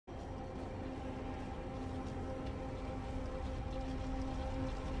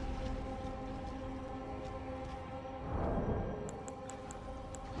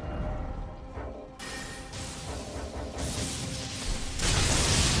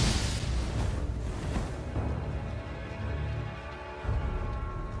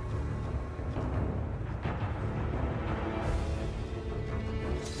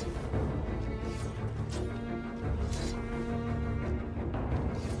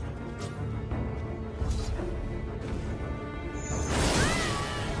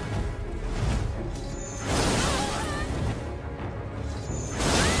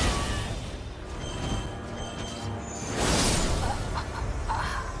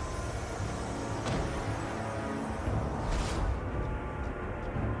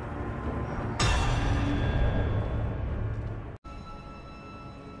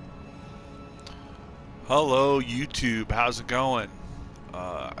Hello YouTube, how's it going?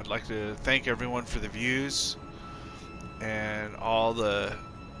 I'd like to thank everyone for the views and all the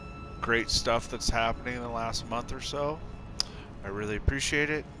great stuff that's happening in the last month or so. I really appreciate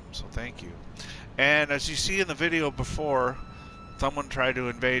it, so thank you. And as you see in the video before, someone tried to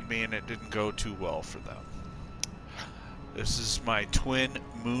invade me and it didn't go too well for them. This is my twin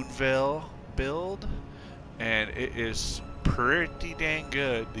Moonveil build, and it is pretty dang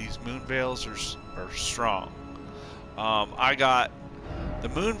good. These Moonveils are strong. I got the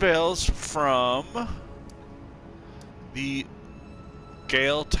Moonveils from the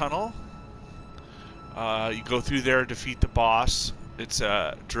Gale Tunnel. You go through there, defeat the boss. It's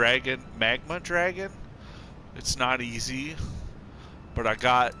a dragon, magma dragon. It's not easy, but I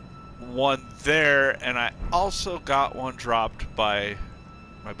got one there, and I also got one dropped by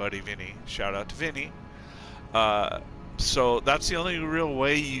my buddy Vinny. Shout out to Vinny. So that's the only real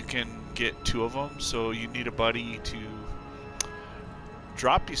way you can get two of them. So you need a buddy to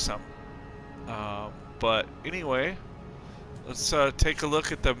drop you some. But anyway, let's take a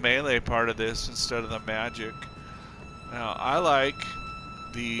look at the melee part of this instead of the magic. Now I like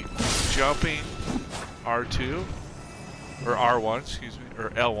the jumping R2 or R1, excuse me,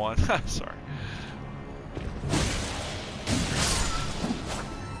 or L1. Sorry.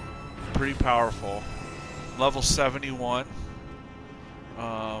 Pretty powerful. Level 71.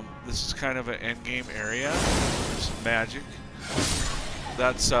 This is kind of an end game area. There's magic.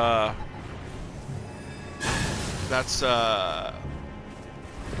 That's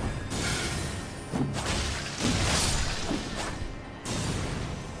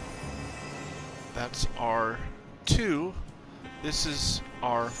This is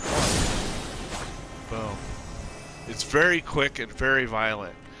R1. Boom. It's very quick and very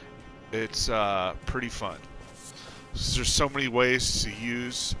violent. It's pretty fun. There's so many ways to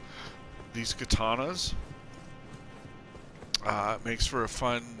use these katanas. It makes for a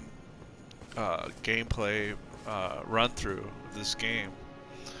fun gameplay run through of this game.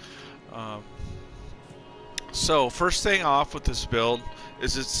 So first thing off with this build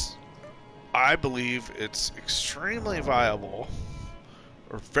is I believe it's extremely viable,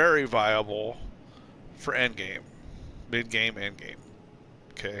 or very viable, for endgame, mid-game, endgame.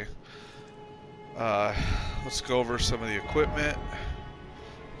 Okay. Let's go over some of the equipment.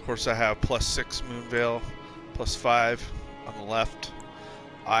 Of course, I have +6 Moonveil, +5 on the left.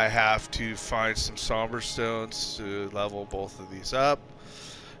 I have to find some somber stones to level both of these up.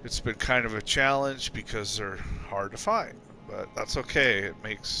 It's been kind of a challenge because they're hard to find, but that's okay. It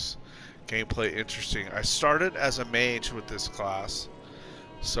makes gameplay interesting. I started as a mage with this class,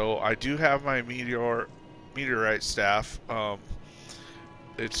 so I do have my meteorite staff.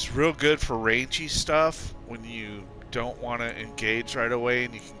 It's real good for rangy stuff when you don't want to engage right away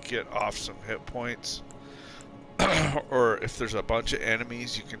and you can get off some hit points. Or if there's a bunch of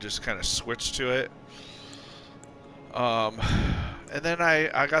enemies, you can just kind of switch to it. And then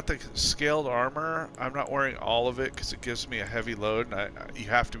I got the scaled armor. I'm not wearing all of it because it gives me a heavy load, and you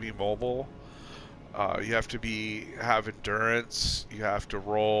have to be mobile. You have to have endurance. You have to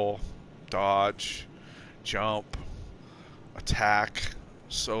roll, dodge, jump, attack.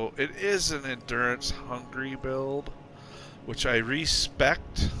 So it is an endurance hungry build, which I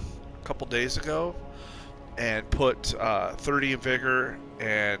respect a couple days ago and put 30 in vigor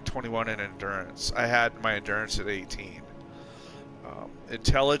and 21 in endurance. I had my endurance at 18.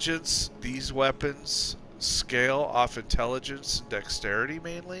 Intelligence, these weapons scale off intelligence and dexterity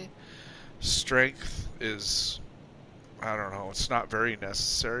mainly. Strength is, I don't know, it's not very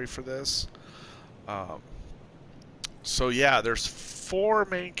necessary for this. So yeah, there's 4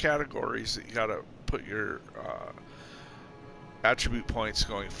 main categories that you gotta put your attribute points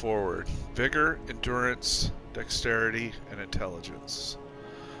going forward: vigor, endurance, dexterity, and intelligence.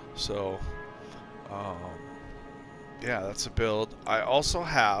 So yeah, that's a build. I also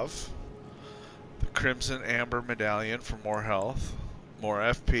have the Crimson Amber Medallion for more health, more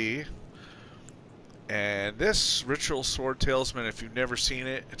FP, and this Ritual Sword Talisman, if you've never seen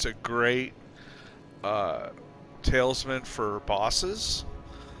it, it's a great talisman for bosses.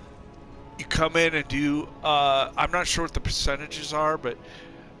 You come in and do, I'm not sure what the percentages are, but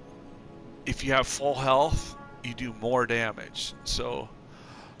if you have full health, you do more damage. So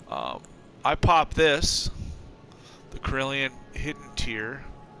I pop this, the Carillion Hidden Tier,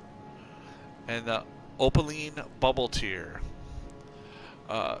 and the Opaline Bubble Tier.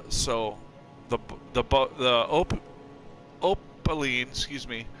 So the Opaline, excuse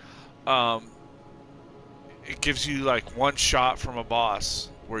me, it gives you like one shot from a boss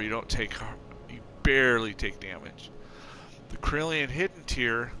where you barely take damage. The Carillion Hidden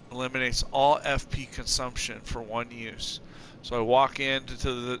tier eliminates all FP consumption for one use. So I walk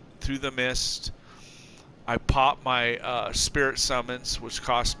through the mist. I pop my spirit summons, which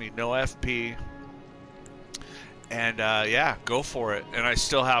cost me no FP. And yeah, go for it. And I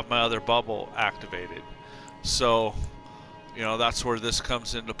still have my other bubble activated. So, you know, that's where this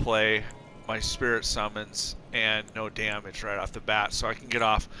comes into play. My spirit summons and no damage right off the bat. So I can get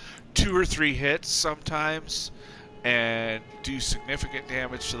off 2 or 3 hits sometimes and do significant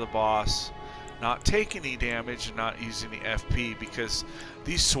damage to the boss, not take any damage and not use any FP, because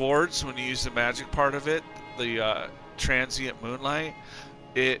these swords, when you use the magic part of it, the transient moonlight,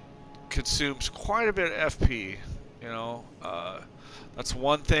 it consumes quite a bit of FP. You know, that's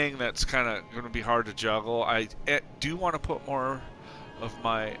one thing that's kind of going to be hard to juggle. I do want to put more of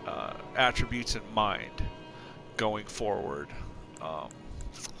my attributes in mind going forward.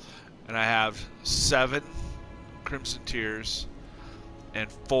 And I have 7 Crimson Tears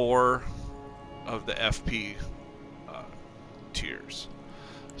and 4 of the FP tiers.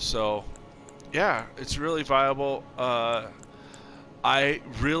 So yeah, it's really viable. I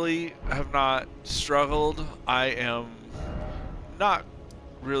really have not struggled. I am not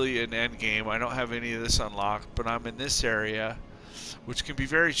really in endgame. I don't have any of this unlocked, but I'm in this area, which can be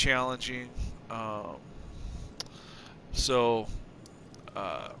very challenging.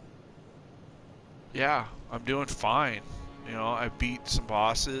 Yeah, I'm doing fine. You know, I beat some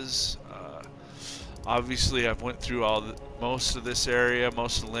bosses. Obviously, I've went through most of this area,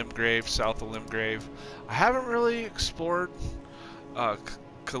 most of Limgrave, south of Limgrave. I haven't really explored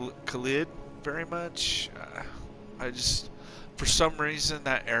Khalid very much. I just, for some reason,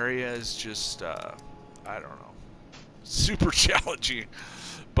 that area is just, I don't know, super challenging.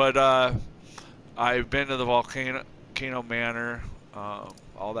 But I've been to the Volcano Manor,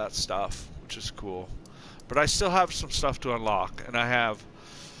 all that stuff, which is cool. But I still have some stuff to unlock, and I have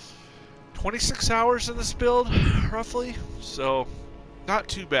 26 hours in this build, roughly, so not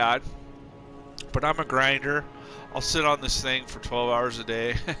too bad. But I'm a grinder. I'll sit on this thing for 12 hours a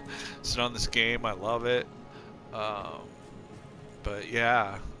day. Sit on this game. I love it. But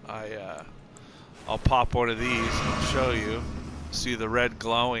yeah, I'll pop one of these and I'll show you. See the red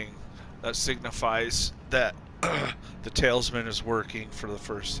glowing? That signifies that the talisman is working for the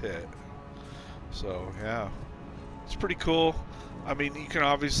first hit. So yeah, it's pretty cool. I mean, you can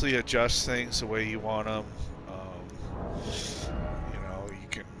obviously adjust things the way you want them. You know, you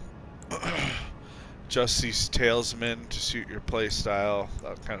can adjust these talismen to suit your play style,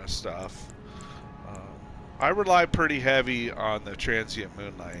 that kind of stuff. I rely pretty heavy on the transient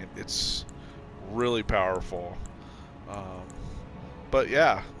moonlight. It's really powerful. But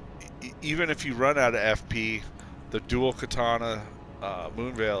yeah, even if you run out of FP, the dual katana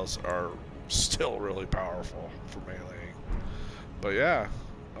Moonveils are still really powerful for meleeing. But yeah,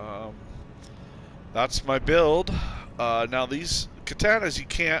 that's my build. Now these katanas you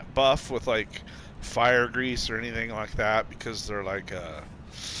can't buff with like fire grease or anything like that, because they're like a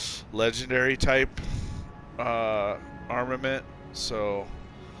legendary type armament. So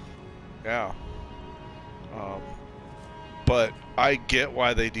yeah, but I get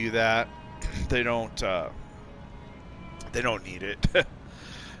why they do that. They don't need it.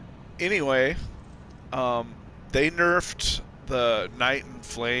 Anyway, they nerfed the Night and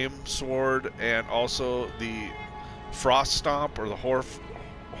Flame sword and also the Frost Stomp, or the Horse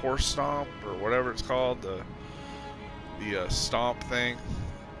Stomp, or whatever it's called, the stomp thing.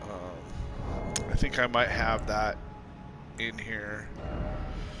 I think I might have that in here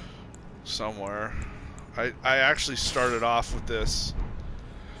somewhere. I actually started off with this.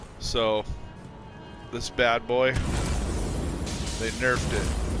 So this bad boy, they nerfed it,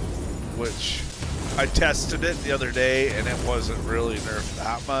 which I tested it the other day and it wasn't really nerfed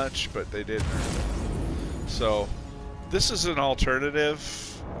that much, but they did nerf it. So this is an alternative.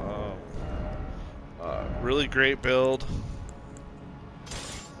 Really great build.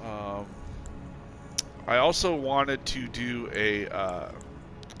 I also wanted to do a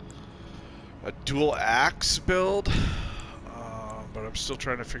dual axe build, but I'm still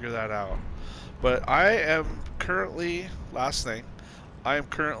trying to figure that out. But I am currently, last thing, I am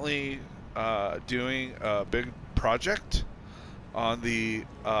currently doing a big project on the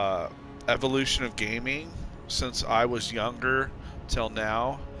evolution of gaming since I was younger till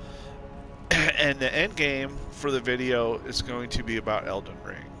now. And the end game for the video is going to be about Elden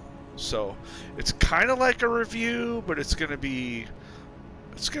Ring. So it's kind of like a review, but it's going to be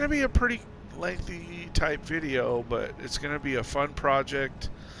a pretty lengthy type video, but it's going to be a fun project,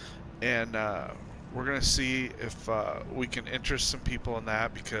 and we're going to see if we can interest some people in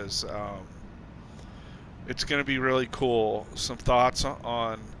that, because it's going to be really cool. Some thoughts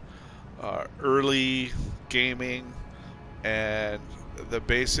on early gaming and the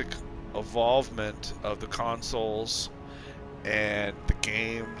basic evolvement of the consoles and the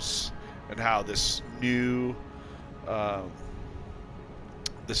games, and how this new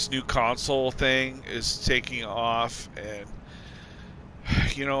console thing is taking off. And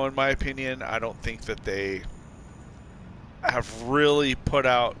in my opinion, I don't think that they have really put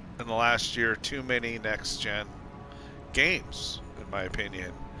out in the last year too many next gen games, in my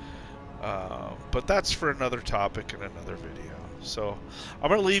opinion. But that's for another topic in another video. So I'm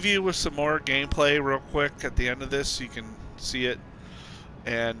going to leave you with some more gameplay real quick at the end of this so you can see it.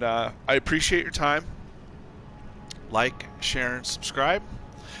 And I appreciate your time. Like, share, and subscribe.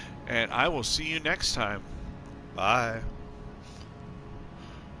 And I will see you next time. Bye.